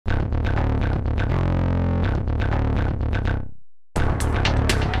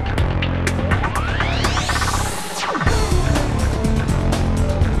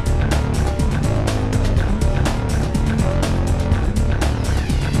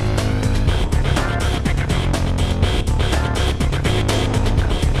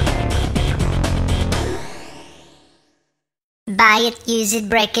it, use it,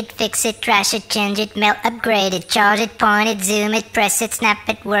 break it, fix it, trash it, change it, mail, upgrade it, charge it, point it, zoom it, press it, snap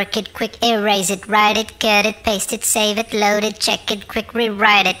it, work it, quick erase it, write it, cut it, paste it, save it, load it, check it, quick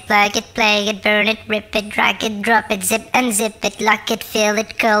rewrite it, plug it, play it, burn it, rip it, drag it, drop it, zip unzip it, lock it, fill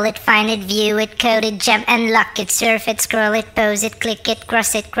it, call it, find it, view it, code it, jump and lock it, surf it, scroll it, pose it, click it,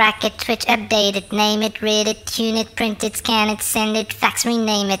 cross it, crack it, switch, update it, name it, read it, tune it, print it, scan it, send it, fax,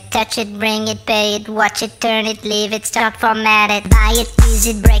 rename it, touch it, bring it, pay it, watch it, turn it, leave it, start, format it, buy it, use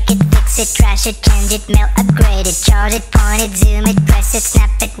it, break it, fix it, trash it, change it, mail, upgrade it, charge it, point it, zoom it, press it, snap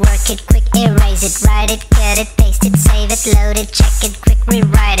it, work it, quick erase it, write it, cut it, paste it, save it, load it, check it, quick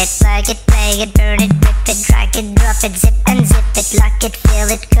rewrite it, plug it, play it, burn it, rip it, drag it, drop it, zip unzip it, lock it, fill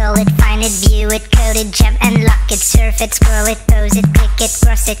it, call it, find it, view it, code it, jump and lock it, surf it, scroll it, pose it, click it,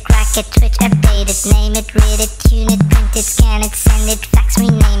 cross it, crack it, switch, update it, name it, read it, tune it, print it, scan it, send it, fax,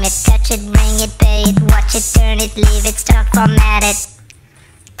 rename it, touch it, bring it, pay it, watch it, turn it, leave it, start, format it.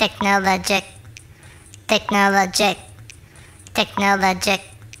 Technologic, technologic, technologic,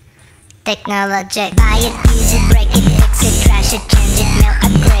 technologic. Buy it, use it, break it, fix it, trash it, change it, mail,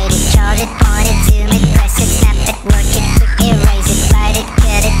 upgrade it, charge it, point it, zoom it, press it, snap it, work it, quick erase it, write it,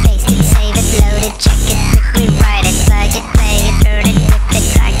 cut it, paste it, save it, load it, check it, quick rewrite it, plug it, play it, burn it, rip it,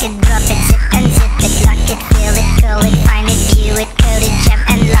 drag it, drop it, zip unzip it, lock it, fill it, call it, find it, view it, code it, jump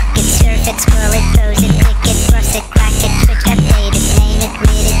and lock it, surf it, scroll it, pose it, click it, cross it, crack it, switch, update it, name it,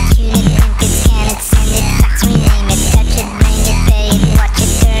 read it, tune it, print it, scan it, send it, fax, rename it, touch it, bring it, pay it, watch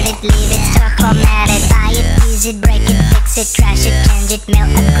it, turn it, leave it, start, format it, buy it, use it, break it, fix it, trash it, change it, mail,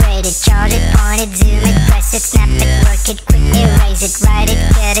 upgrade it, charge it, point it, zoom it, press it, snap it, work it, quick erase it, write it,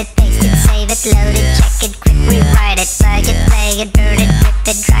 cut it, paste it, save it, load it, check it, quick rewrite it, plug it, play it, burn it, rip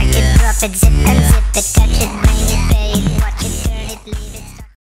it, drag it, drop it, zip unzip it, touch it,